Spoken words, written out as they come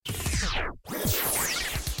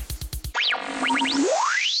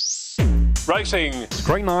Racing.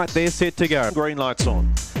 Green light, they're set to go. Green light's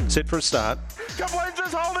on. Set for a start. Koblenz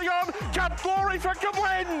is holding on. Cut glory for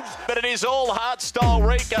Koblenz. But it is all heart style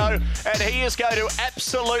Rico, and he is going to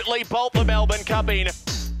absolutely bolt the Melbourne Cup in.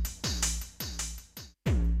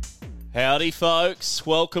 Howdy, folks.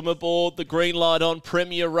 Welcome aboard the Green Light on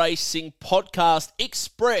Premier Racing Podcast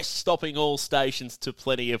Express, stopping all stations to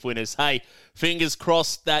plenty of winners. Hey, fingers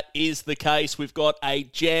crossed that is the case. We've got a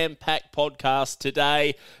jam-packed podcast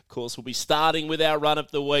today. Of course, we'll be starting with our run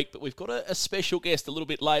of the week, but we've got a special guest a little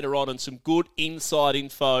bit later on and some good inside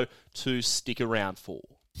info to stick around for.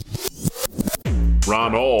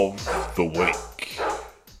 Run of the week.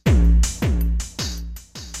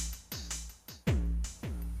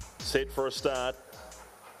 Set for a start.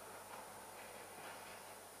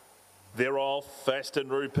 They're off. Aston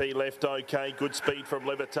Rupee left okay. Good speed from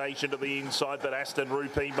Levitation to the inside, but Aston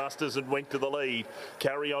Rupee musters and went to the lead.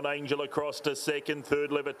 Carry on Angel across to second,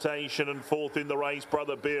 third Levitation, and fourth in the race,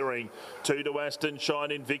 Brother Bearing. Two to Aston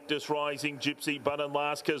Shine, Invictus Rising, Gypsy Bun and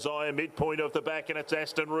Last Keziah, midpoint of the back, and it's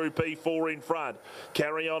Aston Rupee, four in front.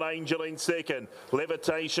 Carry on Angel in second.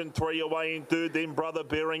 Levitation, three away in third, then Brother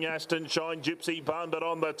Bearing, Aston Shine, Gypsy Bun, but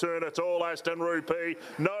on the turn, it's all Aston Rupee.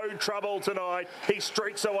 No trouble tonight. He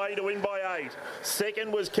streaks away to win by 8.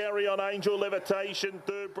 Second was Carry On Angel, Levitation.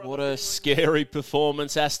 Third, what a scary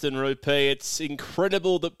performance, Aston Rupee. It's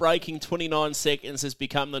incredible that breaking 29 seconds has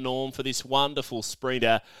become the norm for this wonderful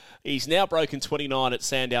sprinter. He's now broken 29 at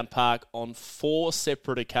Sandown Park on 4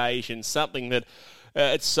 separate occasions, something that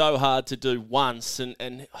it's so hard to do once.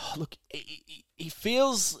 And look, he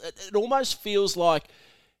feels, it almost feels like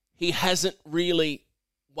he hasn't really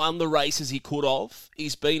won the races he could have.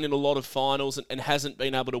 He's been in a lot of finals and hasn't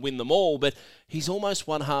been able to win them all, but he's almost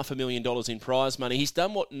won $500,000 in prize money. He's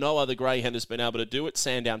done what no other greyhound has been able to do at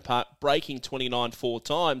Sandown Park, breaking 29 4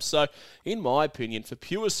 times. So, in my opinion, for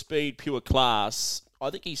pure speed, pure class, I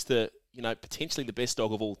think he's potentially the best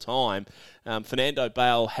dog of all time. Fernando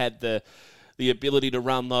Bale had the ability to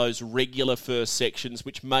run those regular first sections,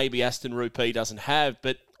 which maybe Aston Rupee doesn't have,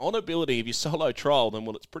 but on ability, if you solo trial them,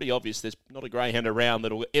 well, it's pretty obvious there's not a greyhound around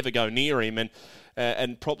that'll ever go near him,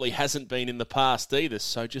 and probably hasn't been in the past either.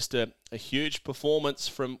 So just a huge performance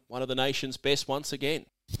from one of the nation's best once again.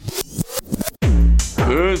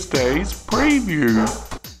 Thursday's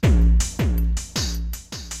preview.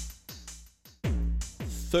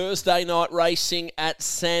 Thursday night racing at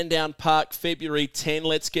Sandown Park, February 10.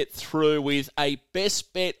 Let's get through with a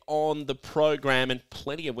best bet on the program and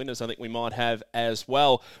plenty of winners I think we might have as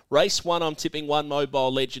well. Race 1, I'm tipping One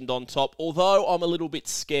Mobile Legend on top, although I'm a little bit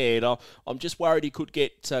scared. I'm just worried he could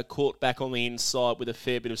get caught back on the inside with a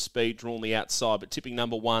fair bit of speed drawn the outside, but tipping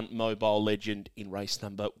number 1, Mobile Legend in race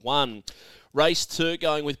number 1. Race 2,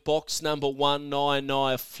 going with box number 1,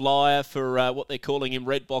 Naya Flyer for what they're calling him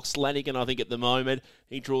Red Box Lanigan, I think, at the moment.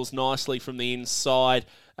 He draws nicely from the inside,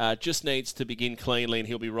 just needs to begin cleanly, and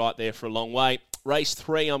he'll be right there for a long way. Race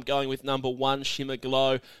 3, I'm going with number 1, Shimmer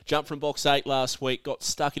Glow. Jumped from box 8 last week, got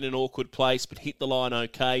stuck in an awkward place, but hit the line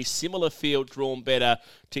okay. Similar field, drawn better,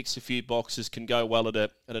 ticks a few boxes, can go well at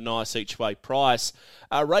a nice each-way price.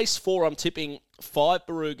 Race 4, I'm tipping 5,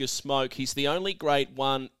 Baruga Smoke. He's the only Grade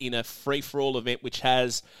 1 in a free-for-all event which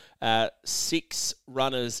has 6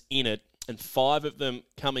 runners in it, and 5 of them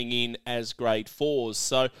coming in as Grade 4s.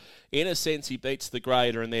 So, in a sense, he beats the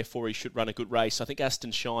grader, and therefore he should run a good race. I think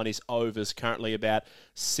Aston Shine is overs, currently about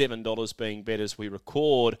 $7 being bet as we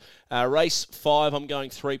record. Race 5, I'm going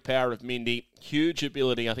 3, Power of Mindy. Huge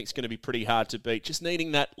ability. I think it's going to be pretty hard to beat. Just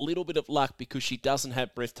needing that little bit of luck because she doesn't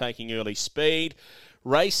have breathtaking early speed.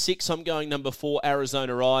 Race 6, I'm going number 4,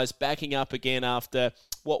 Arizona Eyes, backing up again after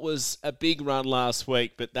what was a big run last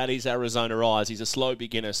week, but that is Arizona Eyes. He's a slow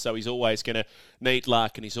beginner, so he's always going to need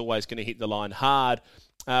luck, and he's always going to hit the line hard.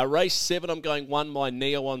 Race 7, I'm going 1, My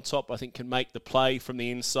Neo on top. I think can make the play from the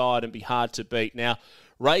inside and be hard to beat. Now,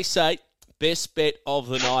 race 8, best bet of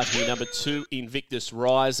the night here, number 2, Invictus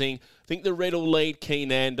Rising. I think the red will lead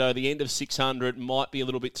Keenando. The end of 600 might be a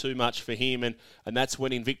little bit too much for him, and that's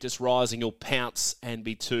when Invictus Rising will pounce and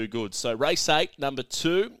be too good. So race 8, number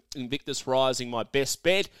 2, Invictus Rising, my best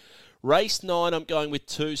bet. Race 9, I'm going with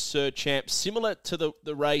 2, Sir Champ. Similar to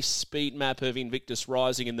the race speed map of Invictus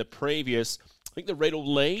Rising in the previous, I think the red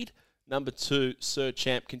will lead. Number 2, Sir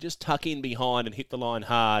Champ, can just tuck in behind and hit the line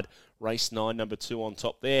hard. Race 9, number 2 on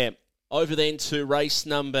top there. Over then to race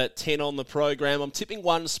number 10 on the program. I'm tipping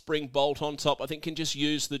 1, Spring Bolt on top. I think can just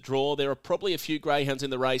use the draw. There are probably a few greyhounds in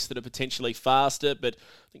the race that are potentially faster, but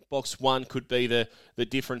I think box 1 could be the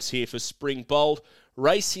difference here for Spring Bolt.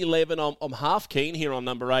 Race 11, I'm half keen here on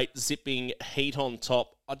number 8, Zipping Heat on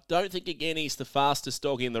top. I don't think, again, he's the fastest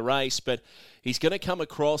dog in the race, but he's going to come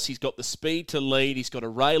across. He's got the speed to lead. He's got a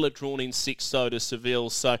railer drawn in 6 so to Seville.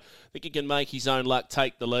 So I think he can make his own luck,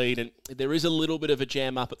 take the lead. And there is a little bit of a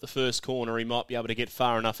jam up at the first corner. He might be able to get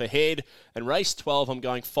far enough ahead. And race 12, I'm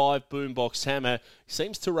going 5 Boombox Hammer. He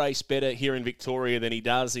seems to race better here in Victoria than he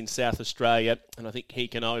does in South Australia. And I think he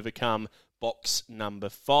can overcome box number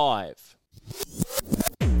 5.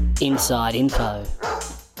 Inside Info.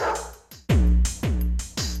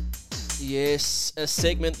 Yes, a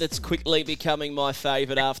segment that's quickly becoming my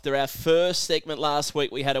favourite. After our first segment last week,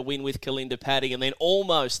 we had a win with Kalinda Paddy and then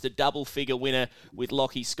almost a double-figure winner with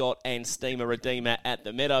Lockie Scott and Steamer Redeemer at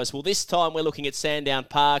the Meadows. Well, this time we're looking at Sandown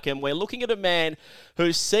Park and we're looking at a man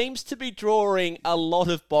who seems to be drawing a lot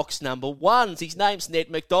of box number 1s. His name's Ned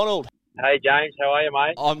McDonald. Hey, James. How are you,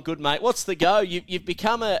 mate? I'm good, mate. What's the go? You've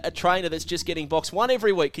become a trainer that's just getting box 1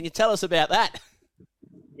 every week. Can you tell us about that?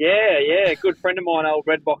 Yeah. A good friend of mine, old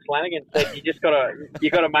Red Box Lanigan, said you got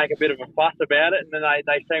to make a bit of a fuss about it, and then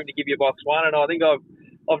they seem to give you box 1. And I think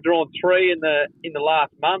I've drawn 3 in the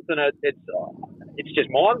last month, and it's just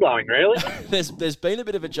mind blowing, really. There's been a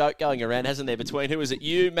bit of a joke going around, hasn't there, between who is it?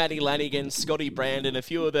 You, Matty Lanigan, Scotty Brandon, a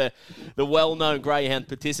few of the well-known greyhound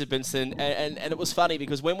participants, and it was funny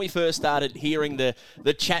because when we first started hearing the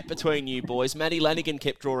chat between you boys, Matty Lanigan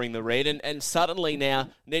kept drawing the red, and suddenly now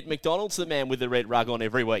Ned McDonald's the man with the red rug on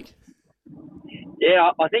every week.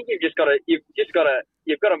 Yeah, I think you've got to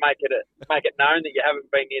make it known that you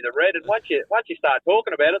haven't been near the red, and once you start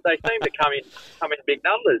talking about it, they seem to come in big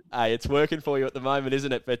numbers. Hey, it's working for you at the moment,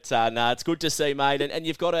 isn't it? But no, it's good to see, mate. And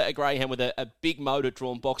you've got a greyhound with a big motor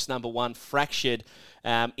drawn, box number 1, Fractured,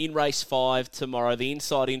 in race 5 tomorrow. The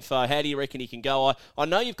inside info. How do you reckon he can go? I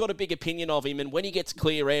know you've got a big opinion of him, and when he gets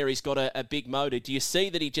clear air, he's got a big motor. Do you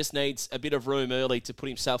see that he just needs a bit of room early to put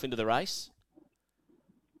himself into the race?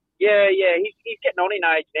 Yeah, he's getting on in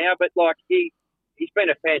age now, but like he's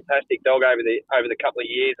been a fantastic dog over the couple of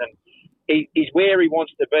years, and he's where he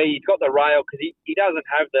wants to be. He's got the rail because he doesn't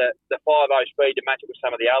have the 5.0 speed to match it with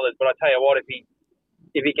some of the others. But I tell you what, if he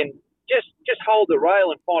can just hold the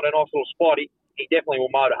rail and find a nice little spot, he definitely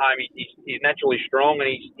will motor home. He's naturally strong,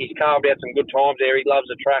 and he's carved out some good times there. He loves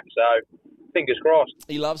the track, so fingers crossed.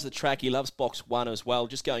 He loves the track. He loves box 1 as well.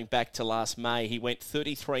 Just going back to last May, he went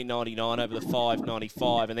 33.99 over the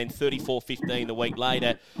 5.95 and then 34.15 the week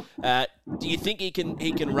later. Do you think he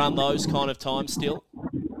can run those kind of times still?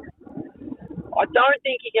 I don't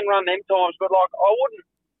think he can run them times, but like I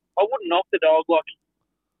wouldn't knock the dog. Like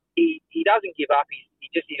he doesn't give up.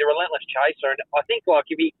 He's a relentless chaser, and I think like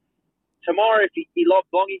if he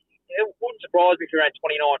lobbed long, it wouldn't surprise me if he ran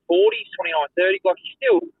 29.40s, 29.30. Like he's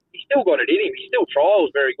still got it in him. He still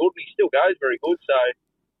trials very good, and he still goes very good. So,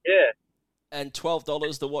 yeah. And $12,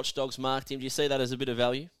 the Watchdogs marked him. Do you see that as a bit of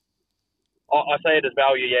value? I see it as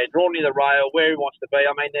value, yeah. Drawn near the rail, where he wants to be.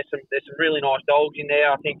 I mean, there's some really nice dogs in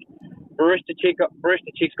there. I think Barista Chick's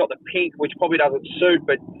got the pink, which probably doesn't suit,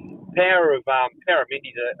 but Power of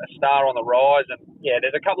Mindy's a star on the rise. And, yeah,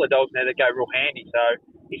 there's a couple of dogs in there that go real handy. So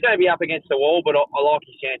he's going to be up against the wall, but I like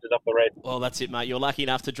his chances off the red. Well, that's it, mate. You're lucky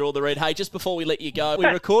enough to draw the red. Hey, just before we let you go,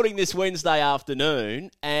 we're recording this Wednesday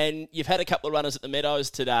afternoon, and you've had a couple of runners at the Meadows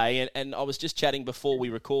today, and I was just chatting before we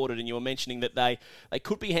recorded, and you were mentioning that they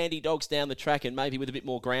could be handy dogs down the track and maybe with a bit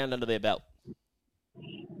more ground under their belt.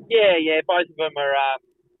 Yeah, both of them are.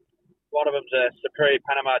 One of them's a Superior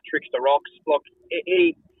Panama Trickster Rocks. Look,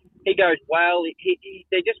 he goes well.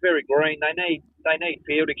 They're just very green. They need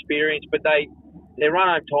field experience, but their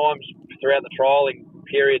run-home times throughout the trialling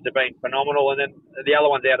periods have been phenomenal. And then the other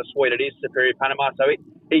one's out of Sweet. It is Superior Panama, so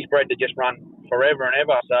he's bred to just run forever and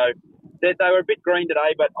ever. So they were a bit green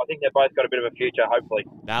today, but I think they've both got a bit of a future, hopefully.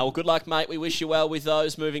 Well, good luck, mate. We wish you well with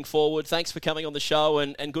those moving forward. Thanks for coming on the show,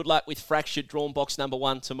 and good luck with Fractured drawn box number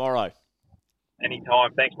 1 tomorrow.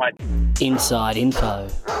 Anytime. Thanks, mate. Inside Info.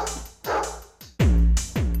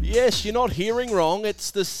 Yes, you're not hearing wrong. It's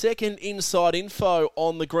the second Inside Info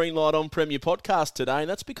on the Green Light on Premier podcast today, and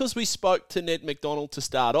that's because we spoke to Ned McDonald to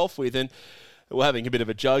start off with, and we're having a bit of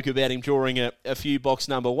a joke about him drawing a few box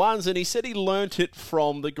number 1s, and he said he learnt it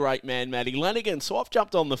from the great man, Matty Lanigan. So I've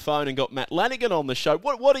jumped on the phone and got Matt Lanigan on the show.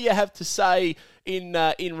 What do you have to say in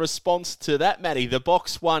response to that, Matty? The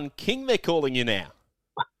box 1 king, they're calling you now.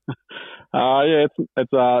 Yeah,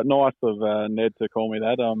 it's nice of Ned to call me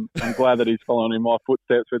that. I'm glad that he's following in my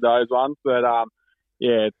footsteps with those ones. But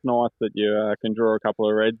yeah, it's nice that you can draw a couple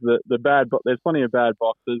of reds. There's plenty of bad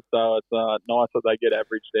boxes, so it's nice that they get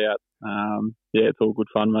averaged out yeah, it's all good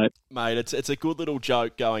fun, mate. Mate, it's a good little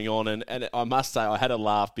joke going on, and I must say I had a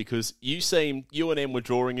laugh because you and Em were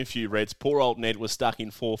drawing a few reds. Poor old Ned was stuck in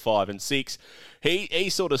 4, 5 and 6. He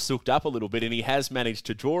sort of sooked up a little bit and he has managed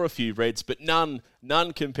to draw a few reds, but none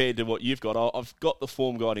compared to what you've got. I've got the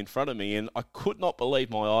form guide in front of me and I could not believe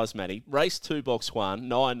my eyes, Matty. Race 2, box 1,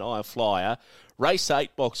 Nine Flyer. Race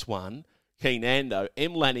 8, box 1, Keenando,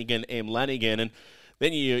 M. Lanigan, and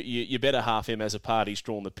then you better half him as a party's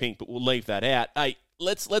drawn the pink, but we'll leave that out. Hey,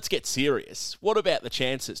 let's get serious. What about the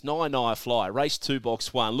chances? Nine Fly, race 2,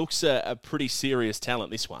 box 1. Looks a pretty serious talent,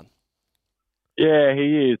 this one. Yeah,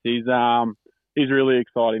 he is. He's really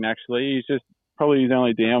exciting, actually. He's just probably his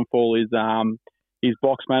only downfall is his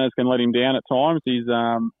box manners can let him down at times. He's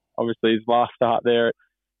obviously his last start there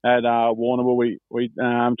at Warrnambool. We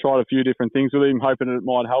tried a few different things with him, hoping it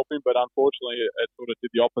might help him, but unfortunately it sort of did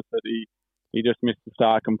the opposite. He just missed the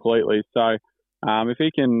start completely. So if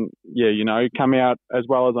he can, come out as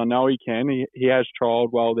well as I know he can, he has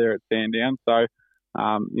trialled well there at Sandown. So,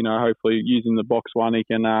 hopefully using the box 1, he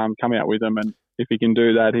can come out with them. And if he can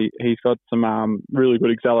do that, he's got some really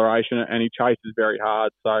good acceleration and he chases very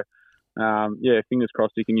hard. So, fingers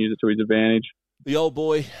crossed he can use it to his advantage. The old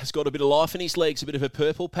boy has got a bit of life in his legs, a bit of a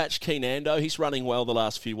purple patch. Keenando, he's running well the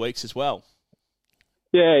last few weeks as well.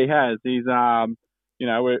 Yeah, he has. He's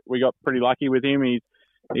we got pretty lucky with him. He's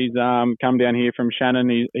come down here from Shannon,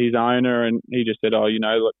 his owner, and he just said,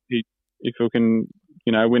 if we can,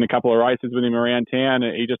 win a couple of races with him around town,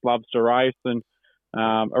 he just loves to race and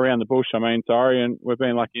around the bush. And we've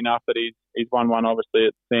been lucky enough that he's won one obviously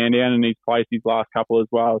at Sandown, and he's placed his last couple as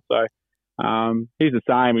well. So he's the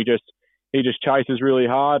same. He just chases really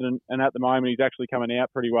hard, and at the moment he's actually coming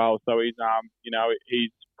out pretty well. So he's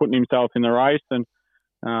he's putting himself in the race, and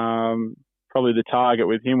probably the target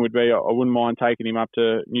with him would be I wouldn't mind taking him up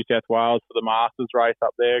to New South Wales for the Masters race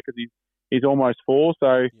up there because he's almost 4.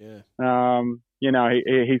 So he's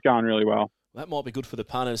going really well. That might be good for the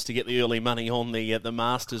punters to get the early money on the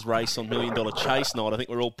Masters race on $1 Million Chase night. I think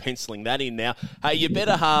we're all penciling that in now. Hey, your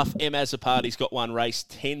better half, M. Azzopardi's got one race,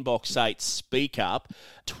 10 box 8, Speak Up,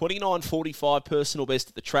 29.45 personal best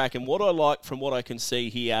at the track. And what I like from what I can see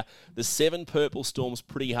here, the 7 Purple Storm's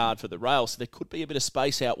pretty hard for the rail, so there could be a bit of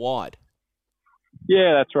space out wide.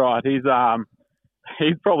 Yeah, that's right. He's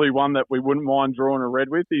probably one that we wouldn't mind drawing a red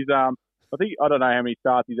with. I don't know how many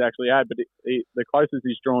starts he's actually had, but the closest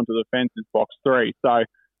he's drawn to the fence is box 3. So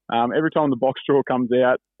every time the box draw comes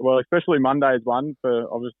out, well, especially Monday's one for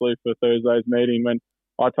Thursday's meeting, when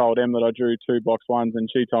I told him that I drew 2 box 1s and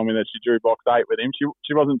she told me that she drew box 8 with him.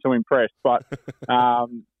 She wasn't too impressed, but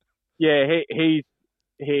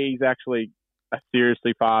he's actually a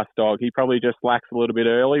seriously fast dog. He probably just lacks a little bit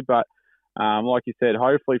early, but like you said,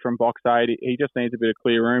 hopefully from box 8, he just needs a bit of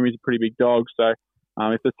clear room. He's a pretty big dog, so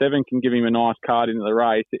if the 7 can give him a nice card into the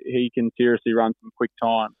race, he can seriously run some quick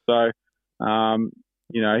time. So,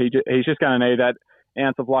 he's just going to need that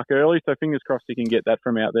ounce of luck early. So fingers crossed he can get that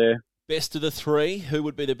from out there. Best of the 3, who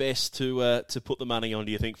would be the best to put the money on,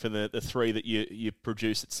 do you think, for the 3 that you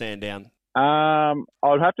produce at Sandown? I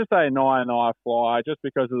would have to say Nine Fly, just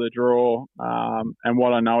because of the draw and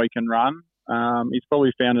what I know he can run. He's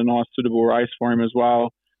probably found a nice suitable race for him as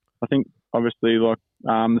well. I think obviously the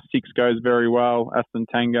 6 goes very well, Aston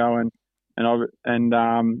Tango, and I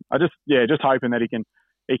just hoping that he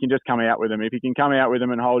can just come out with him. If he can come out with him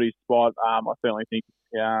and hold his spot, I certainly think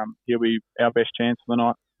he'll be our best chance for the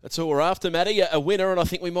night. That's all we're after, Matty. A winner, and I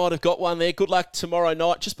think we might have got one there. Good luck tomorrow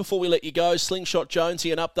night. Just before we let you go, Slingshot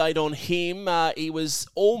Jonesy, an update on him. He was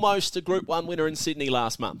almost a Group 1 winner in Sydney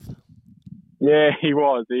last month. Yeah, he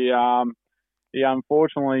was. He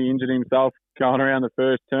unfortunately injured himself going around the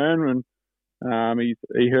first turn, and he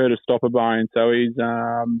hurt a stopper bone. So he's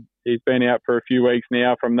been out for a few weeks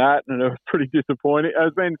now from that, and it was pretty disappointing.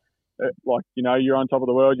 It's been you're on top of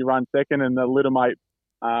the world, you run second, and the little mate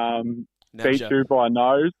beat you by a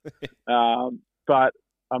nose. But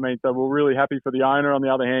so we're really happy for the owner. On the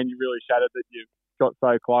other hand, you're really shattered that you've got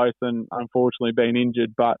so close and unfortunately been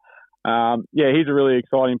injured. But he's a really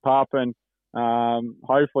exciting pup, and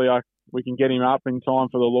hopefully we can get him up in time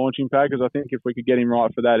for the launching pad, because I think if we could get him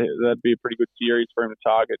right for that, that'd be a pretty good series for him to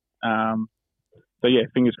target.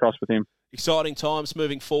 Fingers crossed with him. Exciting times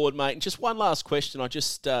moving forward, mate. And just one last question I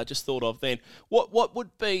just thought of then. What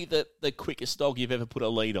would be the quickest dog you've ever put a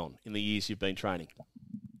lead on in the years you've been training?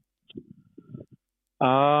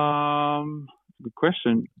 Good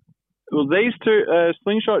question. Well, these two,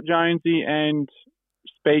 Slingshot Jonesy and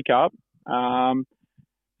Speak Up.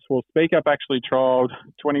 Speak Up actually trialled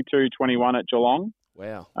 22-21 at Geelong.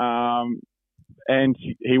 Wow. And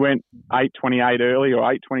he went 8.28 early or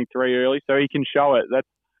 8.23 early, so he can show it.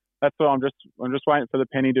 that's what I'm just waiting for the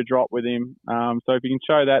penny to drop with him. So if you can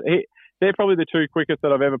show that, they're probably the two quickest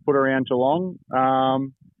that I've ever put around Geelong.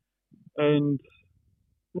 And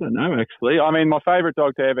I don't know, actually. I mean, my favourite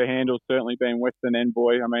dog to ever handle has certainly been Western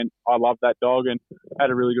Envoy. I mean, I love that dog and had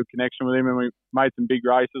a really good connection with him, and we made some big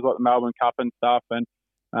races like the Melbourne Cup and stuff. And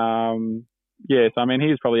so I mean,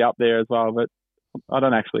 he's probably up there as well, but I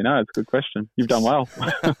don't actually know. It's a good question. You've done well.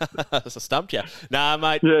 I stumped you. Nah,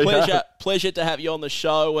 mate, Yeah, pleasure to have you on the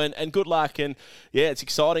show, and good luck. And yeah, it's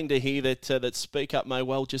exciting to hear that Speak Up may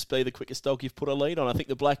well just be the quickest dog you've put a lead on. I think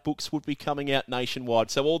the Black Books would be coming out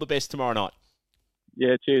nationwide. So all the best tomorrow night.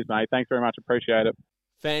 Yeah, cheers, mate. Thanks very much. Appreciate it.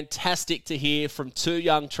 Fantastic to hear from two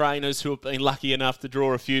young trainers who have been lucky enough to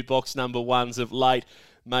draw a few box number ones of late.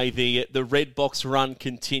 May the red box run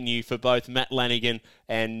continue for both Matt Lanigan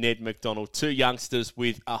and Ned McDonald. Two youngsters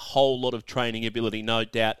with a whole lot of training ability, no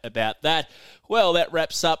doubt about that. Well, that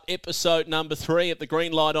wraps up episode number 3 of the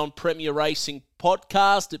Green Light on Premier Racing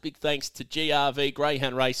podcast. A big thanks to GRV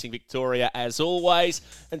Greyhound Racing Victoria as always.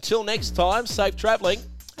 Until next time, safe travelling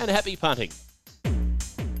and happy punting.